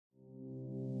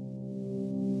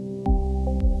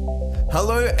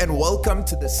Hello and welcome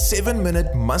to the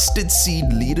 7-Minute Mustard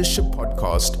Seed Leadership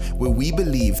Podcast, where we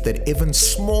believe that even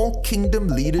small kingdom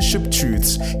leadership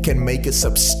truths can make a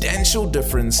substantial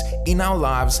difference in our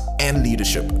lives and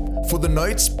leadership. For the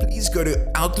notes, please go to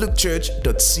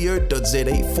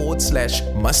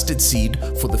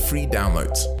outlookchurch.co.za/mustardseed for the free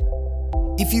downloads.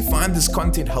 If you find this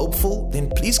content helpful, then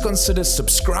please consider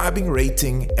subscribing,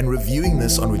 rating, and reviewing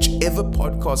this on whichever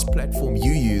podcast platform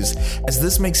you use, as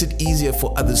this makes it easier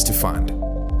for others to find.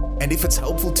 And if it's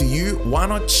helpful to you, why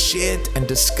not share it and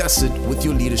discuss it with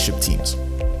your leadership teams?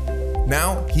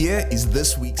 Now, here is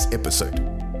this week's episode.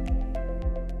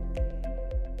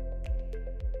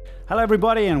 Hello,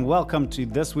 everybody, and welcome to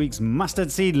this week's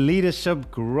Mustard Seed Leadership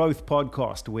Growth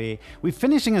Podcast, where we're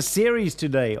finishing a series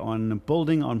today on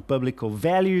building on biblical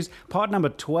values, part number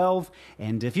 12.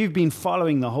 And if you've been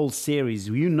following the whole series,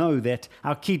 you know that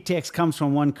our key text comes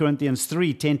from 1 Corinthians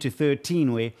 3,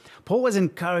 10-13, where Paul was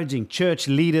encouraging church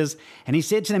leaders, and he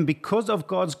said to them, "Because of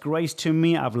God's grace to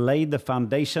me, I've laid the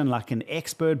foundation like an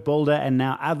expert builder, and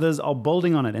now others are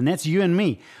building on it." And that's you and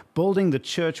me, building the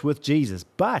church with Jesus.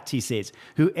 But, he says,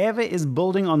 whoever is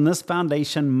building on this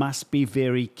foundation must be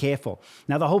very careful.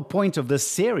 Now, the whole point of this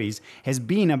series has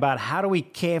been about how do we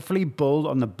carefully build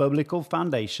on the biblical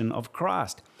foundation of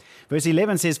Christ. Verse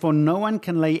 11 says, "For no one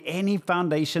can lay any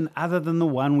foundation other than the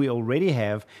one we already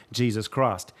have, Jesus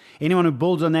Christ. Anyone who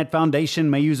builds on that foundation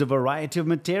may use a variety of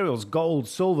materials, gold,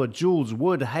 silver, jewels,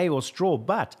 wood, hay, or straw,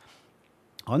 but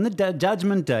on the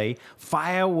judgment day,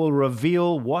 fire will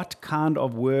reveal what kind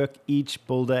of work each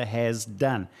builder has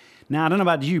done." Now, I don't know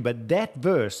about you, but that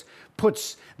verse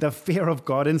puts the fear of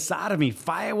God inside of me.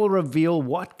 Fire will reveal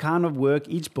what kind of work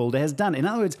each builder has done. In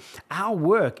other words, our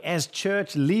work as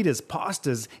church leaders,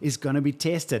 pastors, is going to be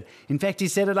tested. In fact, he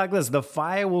said it like this: the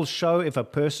fire will show if a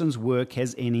person's work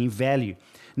has any value.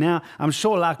 Now, I'm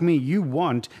sure like me, you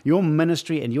want your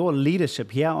ministry and your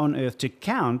leadership here on earth to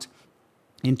count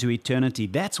into eternity.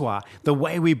 That's why the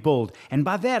way we build, and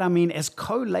by that I mean as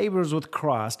co-laborers with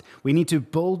Christ, we need to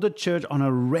build the church on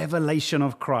a revelation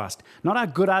of Christ. Not our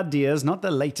good ideas, not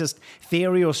the latest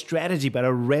theory or strategy, but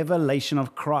a revelation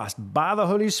of Christ by the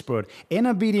Holy Spirit in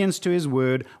obedience to His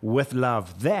word with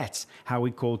love. That's how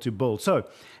we're called to build. So,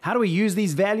 how do we use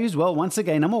these values? Well, once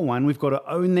again, number one, we've got to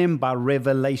own them by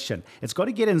revelation. It's got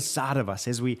to get inside of us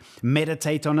as we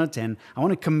meditate on it. And I want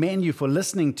to commend you for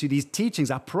listening to these teachings.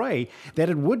 I pray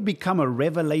that it would become a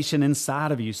revelation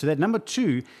inside of you, so that number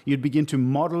two, you'd begin to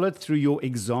model it through your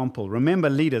example. Remember,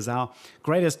 leaders, our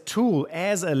greatest tool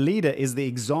as a leader is the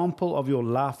example of your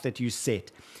life that you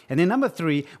set. And then number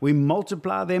three, we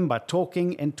multiply them by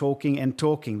talking and talking and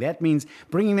talking. That means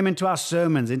bringing them into our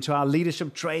sermons, into our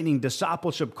leadership training,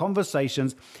 discipleship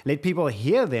conversations. Let people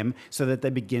hear them so that they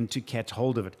begin to catch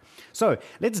hold of it. So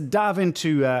let's dive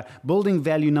into building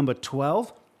value number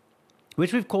 12,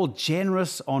 which we've called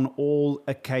generous on all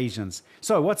occasions.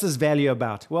 So what's this value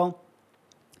about? Well,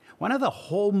 one of the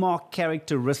hallmark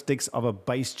characteristics of a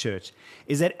base church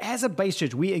is that as a base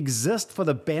church, we exist for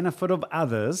the benefit of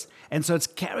others, and so it's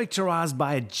characterized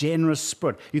by a generous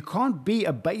spirit. You can't be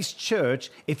a base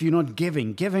church if you're not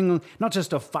giving not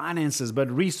just of finances, but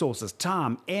resources,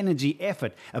 time, energy,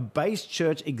 effort. A base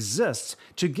church exists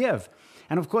to give.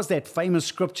 And of course, that famous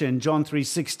scripture in John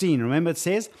 3:16, remember it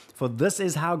says, "For this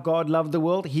is how God loved the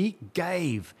world, He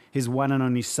gave His one and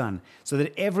only Son, so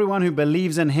that everyone who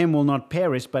believes in Him will not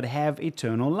perish, but have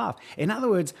eternal life." In other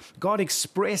words, God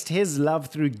expressed His love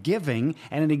through giving,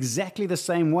 and in exactly the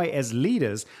same way as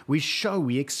leaders,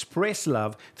 we express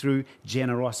love through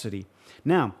generosity.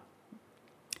 Now,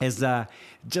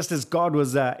 just as God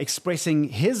was expressing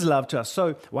His love to us,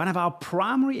 so one of our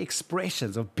primary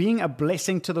expressions of being a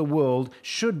blessing to the world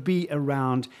should be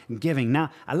around giving. Now,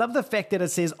 I love the fact that it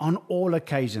says on all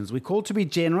occasions. We're called to be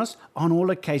generous on all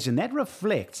occasions. That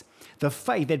reflects the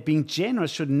faith that being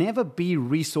generous should never be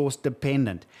resource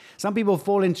dependent. Some people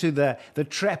fall into the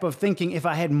trap of thinking, if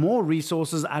I had more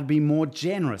resources, I'd be more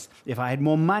generous. If I had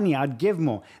more money, I'd give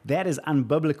more. That is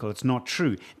unbiblical. It's not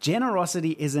true.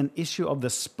 Generosity is an issue of the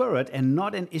Spirit and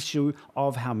not an issue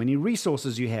of how many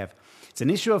resources you have. It's an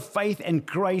issue of faith and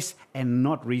grace and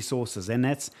not resources. And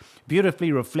that's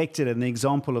beautifully reflected in the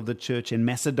example of the church in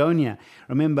Macedonia.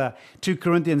 Remember 2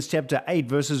 Corinthians chapter 8,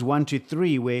 verses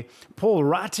 1-3, where Paul,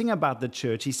 writing about the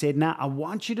church, he said, "Now I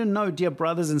want you to know, dear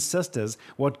brothers and sisters,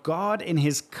 what God in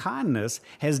His kindness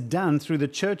has done through the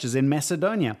churches in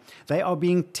Macedonia. They are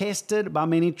being tested by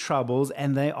many troubles,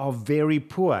 and they are very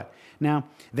poor." Now,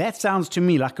 that sounds to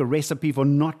me like a recipe for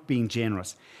not being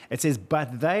generous. It says,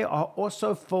 "But they are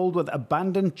also filled with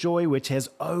abundant joy which has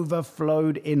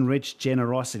overflowed in rich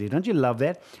generosity. Don't you love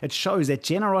that? It shows that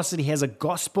generosity has a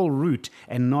gospel root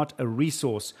and not a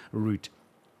resource root.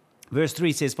 Verse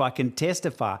 3 says, "For I can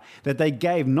testify that they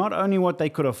gave not only what they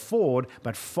could afford,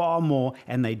 but far more,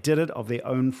 and they did it of their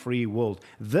own free will."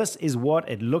 This is what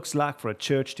it looks like for a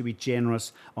church to be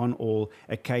generous on all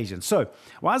occasions. So,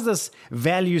 why is this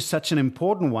value such an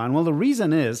important one? Well, the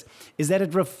reason is that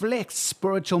it reflects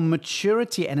spiritual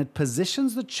maturity and it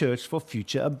positions the church for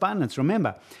future abundance.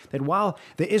 Remember that while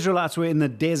the Israelites were in the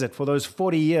desert for those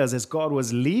 40 years as God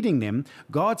was leading them,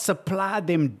 God supplied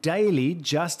them daily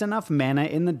just enough manna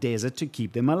in the desert to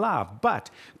keep them alive.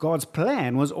 But God's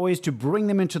plan was always to bring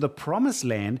them into the promised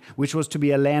land, which was to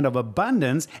be a land of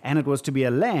abundance, and it was to be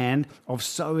a land of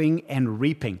sowing and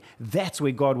reaping. That's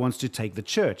where God wants to take the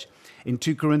church. In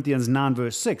 2 Corinthians 9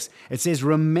 verse 6, it says,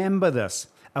 "Remember this,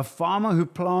 a farmer who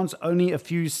plants only a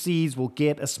few seeds will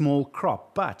get a small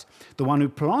crop, but the one who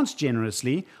plants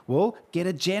generously will get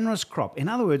a generous crop." In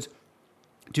other words,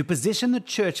 to position the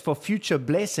church for future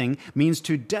blessing means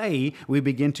today we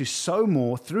begin to sow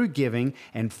more through giving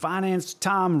and finance,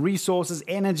 time, resources,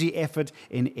 energy, effort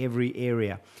in every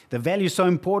area. The value is so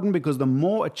important because the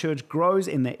more a church grows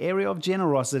in the area of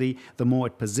generosity, the more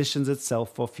it positions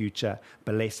itself for future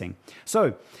blessing.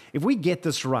 So, if we get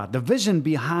this right, the vision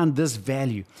behind this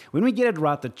value, when we get it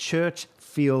right, the church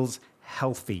feels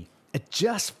healthy. It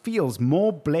just feels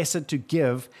more blessed to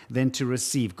give than to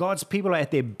receive. God's people are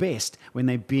at their best when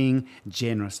they're being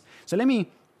generous. So let me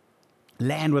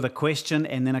land with a question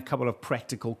and then a couple of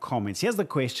practical comments. Here's the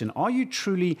question. Are you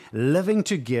truly living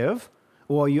to give,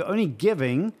 or are you only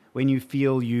giving when you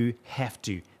feel you have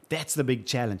to? That's the big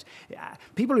challenge.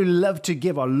 People who love to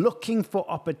give are looking for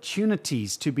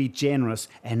opportunities to be generous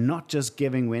and not just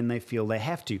giving when they feel they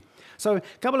have to. So a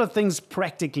couple of things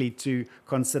practically to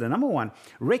consider. Number one,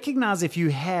 recognize if you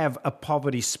have a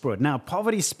poverty spirit. Now,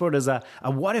 poverty spirit is a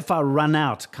what if I run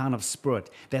out kind of spirit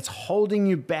that's holding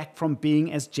you back from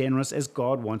being as generous as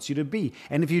God wants you to be.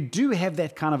 And if you do have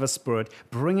that kind of a spirit,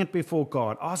 bring it before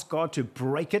God. Ask God to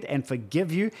break it and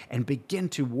forgive you and begin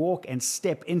to walk and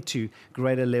step into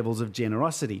greater levels of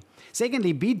generosity.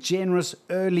 Secondly, be generous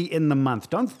early in the month.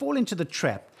 Don't fall into the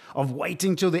trap of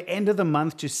waiting till the end of the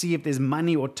month to see if there's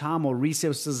money or time or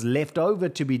resources left over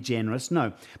to be generous.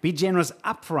 No, be generous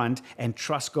upfront and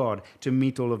trust God to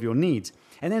meet all of your needs.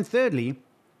 And then thirdly,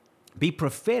 be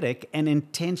prophetic and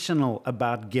intentional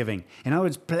about giving. In other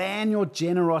words, plan your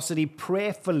generosity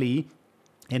prayerfully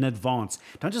in advance.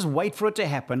 Don't just wait for it to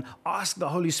happen. Ask the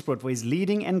Holy Spirit for His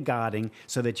leading and guiding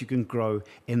so that you can grow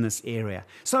in this area.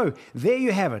 So there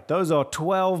you have it. Those are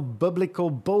 12 biblical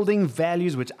building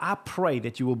values which I pray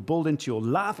that you will build into your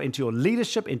life, into your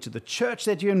leadership, into the church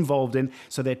that you're involved in,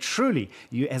 so that truly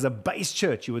you as a base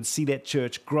church, you would see that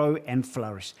church grow and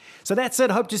flourish. So that's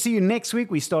it. Hope to see you next week.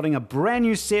 We're starting a brand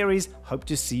new series. Hope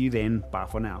to see you then. Bye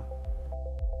for now.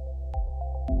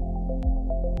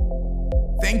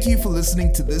 Thank you for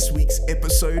listening to this week's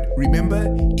episode. Remember,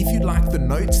 if you like the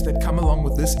notes that come along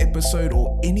with this episode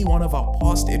or any one of our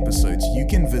past episodes, you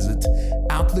can visit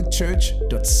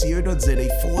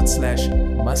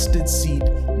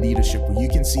outlookchurch.co.za/mustardseed-leadership, where you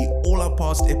can see all our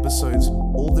past episodes,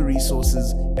 all the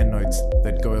resources and notes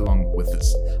that go along with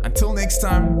this. Until next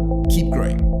time, keep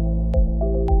growing.